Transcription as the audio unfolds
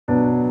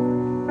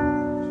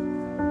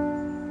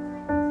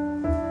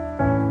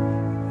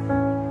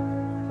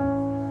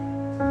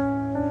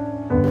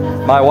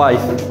my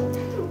wife.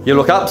 You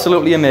look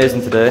absolutely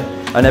amazing today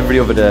and every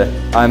other day.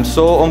 I am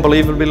so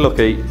unbelievably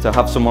lucky to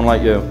have someone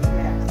like you.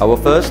 Our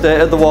first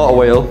date at the water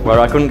wheel, where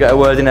I couldn't get a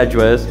word in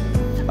edgeways,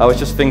 I was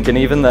just thinking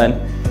even then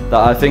that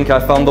I think I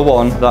found the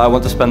one that I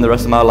want to spend the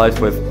rest of my life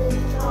with.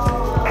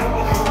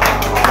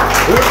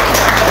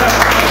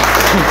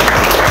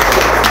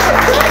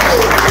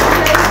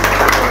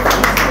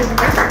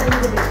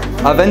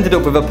 I've ended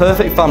up with a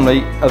perfect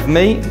family of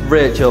me,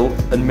 Rachel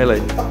and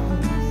Millie.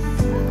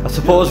 I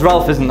suppose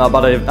Ralph isn't that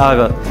bad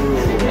either.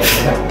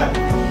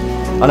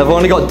 And I've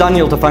only got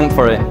Daniel to thank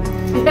for it.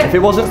 If it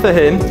wasn't for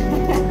him,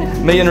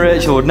 me and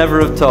Rachel would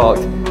never have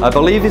talked. I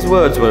believe his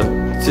words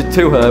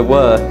to her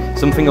were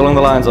something along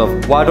the lines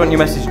of, "Why don't you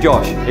message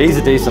Josh? He's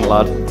a decent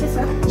lad."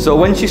 So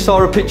when she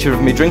saw a picture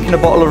of me drinking a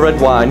bottle of red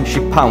wine, she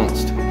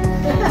pounced.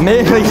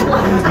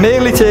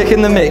 Mainly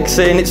taking the mix,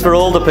 saying it's for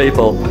older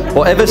people.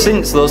 But ever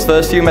since those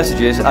first few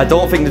messages, I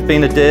don't think there's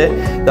been a day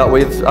that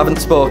we haven't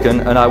spoken,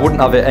 and I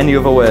wouldn't have it any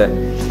other way.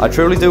 I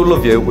truly do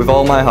love you with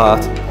all my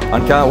heart,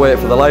 and can't wait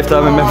for the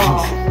lifetime of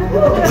memories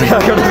we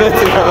are going to be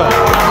together.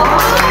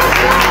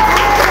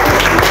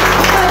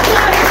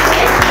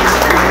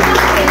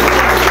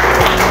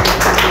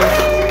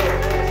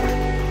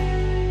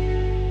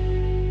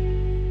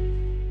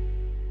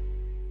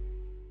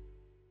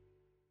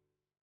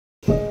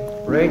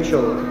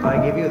 Rachel, I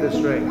give you this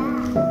ring.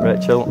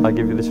 Rachel, I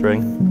give you this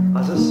ring.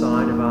 As a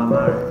sign of our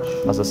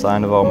marriage. As a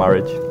sign of our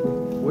marriage.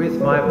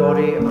 With my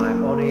body, I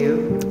honour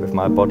you. With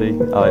my body,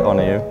 I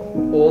honour you.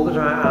 All that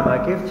I am, I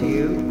give to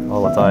you.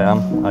 All that I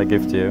am, I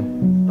give to you.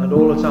 And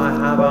all that I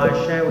have, I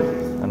share with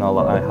you. And all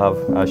that I have,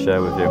 I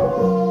share with you.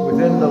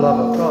 Within the love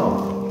of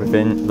God.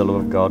 Within the love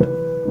of God.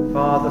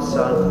 Father,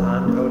 Son,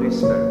 and Holy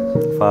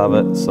Spirit.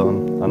 Father,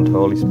 Son, and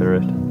Holy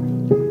Spirit.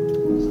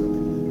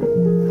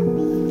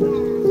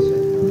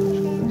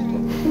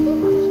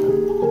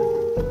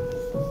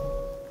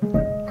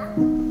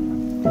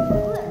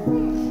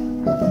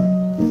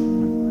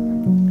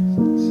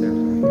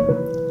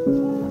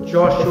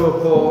 Joshua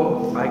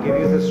Paul, I give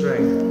you this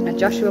ring. And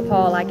Joshua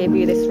Paul, I give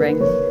you this ring.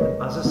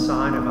 As a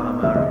sign of our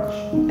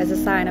marriage. As a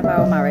sign of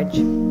our marriage.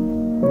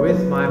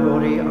 With my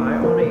body, I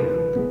honour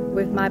you.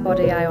 With my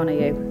body, I honour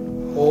you.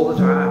 All that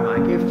I am, I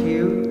give to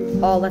you.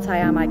 All that I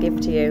am, I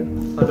give to you.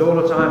 And all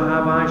that I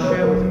have, I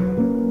share with you.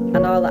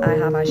 And all that I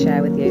have, I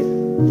share with you.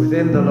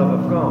 Within the love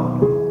of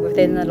God.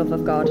 Within the love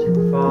of God.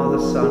 Father,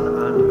 Son,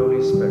 and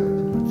Holy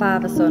Spirit.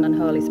 Father, Son, and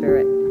Holy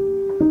Spirit.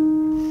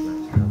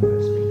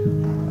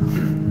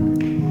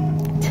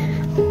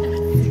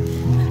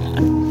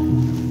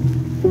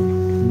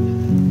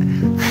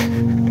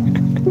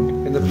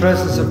 In the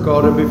presence of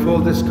God and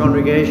before this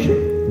congregation,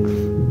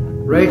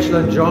 Rachel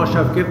and Josh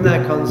have given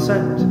their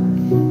consent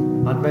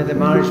and made their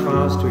marriage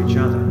vows to each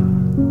other.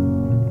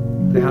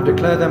 They have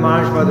declared their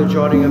marriage by the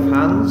joining of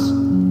hands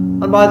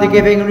and by the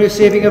giving and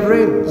receiving of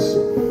rings.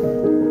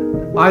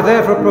 I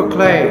therefore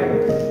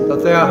proclaim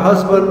that they are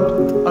husband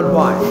and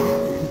wife.